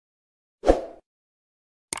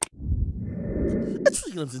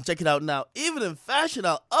Check it out now. Even in fashion,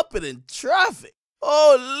 I'll up it in traffic.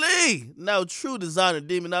 Holy! Now, true designer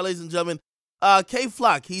demon. Now, ladies and gentlemen,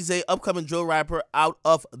 K-Flock, he's a upcoming drill rapper out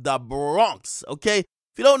of the Bronx, okay?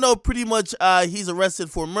 If you don't know, pretty much he's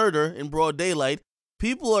arrested for murder in broad daylight.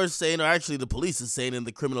 People are saying, or actually the police is saying in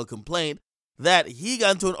the criminal complaint, that he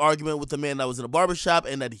got into an argument with a man that was in a barbershop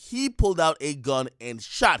and that he pulled out a gun and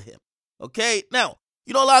shot him, okay? Now,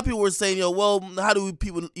 you know, a lot of people were saying, well, how do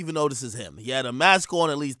people even know this is him? He had a mask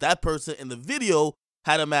on, at least that person in the video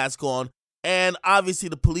had a mask on, and obviously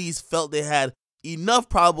the police felt they had enough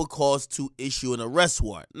probable cause to issue an arrest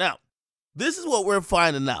warrant. Now, this is what we're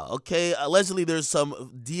finding out, okay? Allegedly, there's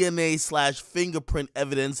some DNA/fingerprint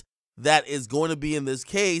evidence that is going to be in this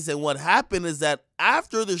case, and what happened is that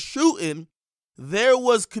after the shooting, there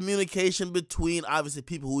was communication between, obviously,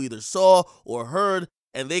 people who either saw or heard,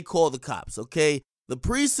 and they called the cops, okay? The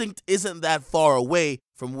precinct isn't that far away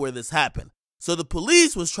from where this happened. So the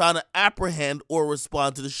police was trying to apprehend or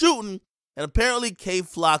respond to the shooting, and apparently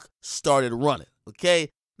K-Flock started running, okay?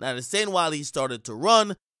 Now, they're saying while he started to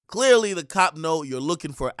run, clearly the cop know you're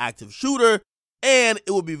looking for an active shooter, and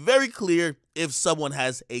it will be very clear if someone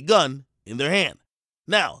has a gun in their hand.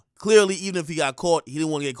 Now, clearly, even if he got caught, he didn't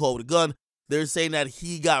want to get caught with a gun. They're saying that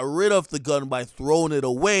he got rid of the gun by throwing it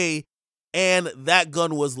away, and that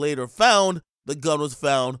gun was later found. The gun was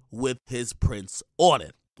found with his prints on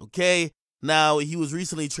it, okay? Now, he was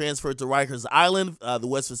recently transferred to Rikers Island, the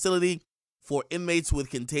West facility, for inmates with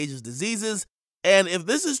contagious diseases. And if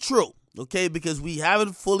this is true, okay, because we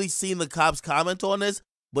haven't fully seen the cops comment on this,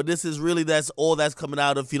 but this is really, that's all that's coming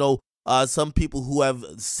out of, some people who have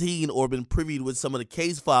seen or been privy with some of the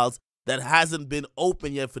case files that hasn't been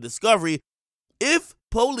open yet for discovery. If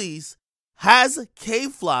police has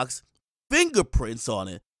K-Flock's fingerprints on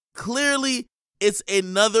it, clearly it's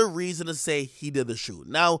another reason to say he did the shoot.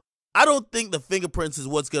 Now, I don't think the fingerprints is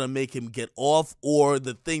what's going to make him get off or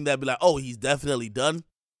the thing that be like, oh, he's definitely done.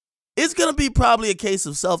 It's going to be probably a case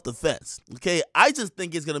of self-defense, okay? I just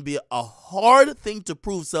think it's going to be a hard thing to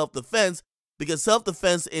prove self-defense because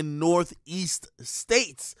self-defense in northeast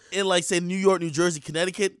states, in like, say, New York, New Jersey,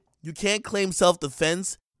 Connecticut, you can't claim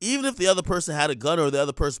self-defense even if the other person had a gun or the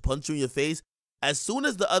other person punched you in your face. As soon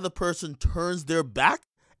as the other person turns their back,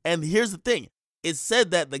 and here's the thing, it said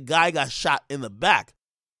that the guy got shot in the back.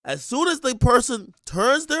 As soon as the person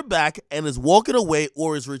turns their back and is walking away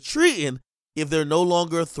or is retreating, if they're no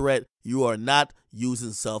longer a threat, you are not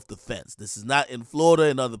using self-defense. This is not in Florida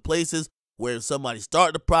and other places where if somebody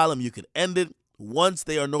started a problem, you can end it. Once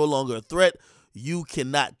they are no longer a threat, you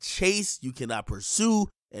cannot chase, you cannot pursue,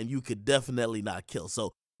 and you could definitely not kill.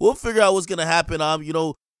 So we'll figure out what's going to happen.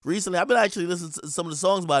 Recently, I've been actually listening to some of the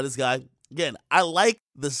songs by this guy. Again, I like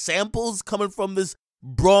the samples coming from this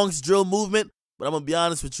Bronx drill movement, but I'm going to be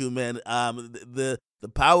honest with you, man. The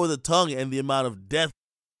power of the tongue and the amount of death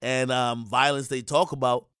and violence they talk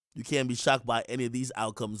about, you can't be shocked by any of these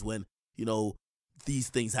outcomes when, these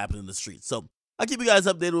things happen in the streets. So I'll keep you guys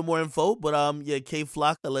updated with more info, but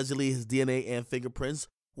K-Flock, allegedly his DNA and fingerprints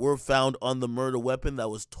were found on the murder weapon that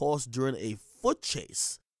was tossed during a foot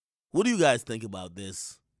chase. What do you guys think about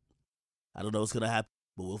this? I don't know what's going to happen,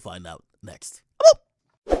 but we'll find out next.